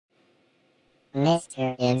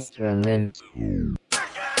Mr. Instrument.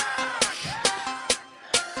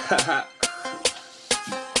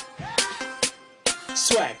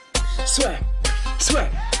 Swag, swag,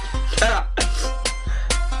 swag.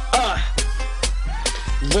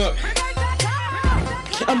 Look,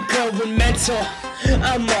 I'm going mental.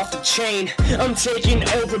 I'm off the chain. I'm taking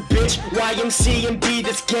over, bitch. YMC and B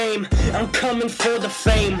this game. I'm coming for the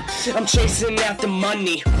fame. I'm chasing after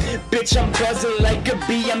money. Bitch, I'm buzzing like a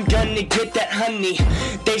bee. I'm gonna get that honey.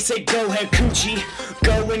 They say go ahead, Cucci.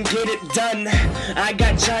 Go and get it done. I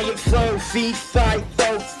got giant flow, feet, fight,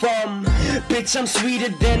 throw from. Bitch, I'm sweeter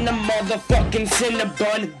than a motherfucking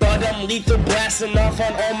Cinnabon. But I'm lethal blasting off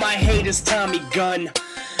on all my haters, Tommy gun.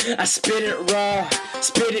 I spit it raw,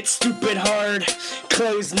 spit it stupid hard.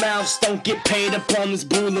 Closed mouths don't get paid up on this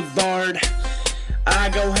boulevard. I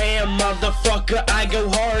go ham, motherfucker, I go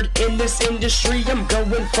hard. In this industry, I'm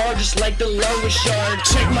going far, just like the lowest yard.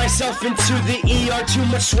 Check myself into the ER, too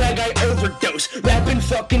much swag, I overdose. Rapping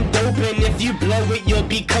fucking dope, and if you blow it, you'll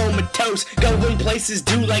be comatose. Going places,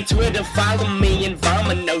 do like Twitter, follow me and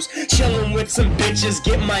Vominos. Chillin' with some bitches,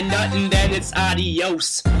 get my nut, and then it's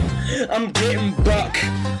adios. I'm getting buck,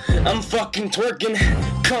 I'm fucking twerking.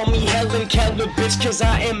 Call me Helen Keller, bitch, cause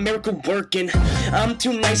I am miracle working. I'm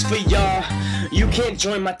too nice for y'all, you can't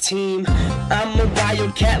join my team. I'm a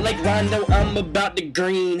wildcat like Rondo, I'm about the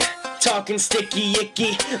green. Talking sticky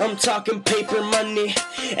icky, I'm talking paper money.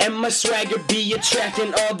 And my swagger be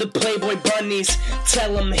attracting all the Playboy bunnies.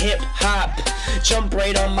 Tell them hip hop, jump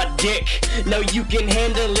right on my dick. Know you can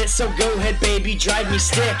handle it, so go ahead baby, drive me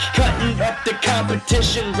stick. Cutting up the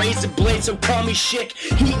competition, razor blade, so call me Schick.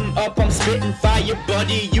 Heating up, I'm spitting fire,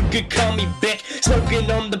 buddy, you could call me Bick. Smoking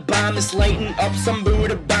on the bomb, it's lighting up some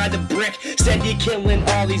Buddha by the brick. Steady killing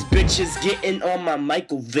all these bitches, getting on my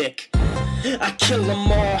Michael Vick. I kill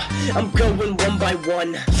them all, I'm going one by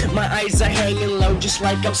one. My eyes are hanging low, just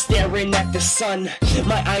like I'm staring at the sun.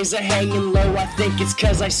 My eyes are hanging low, I think it's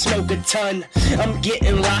cause I smoke a ton. I'm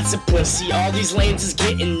getting lots of pussy, all these lanes is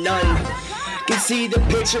getting none. Can see the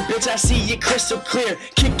picture, bitch, I see it crystal clear.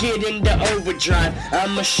 Kick it into overdrive,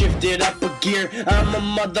 I'ma shift it up a gear. I'm a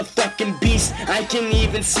motherfucking beast, I can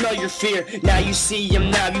even smell your fear. Now you see him,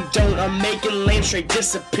 now you don't, I'm making lanes straight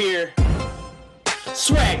disappear.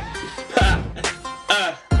 Swag, ha,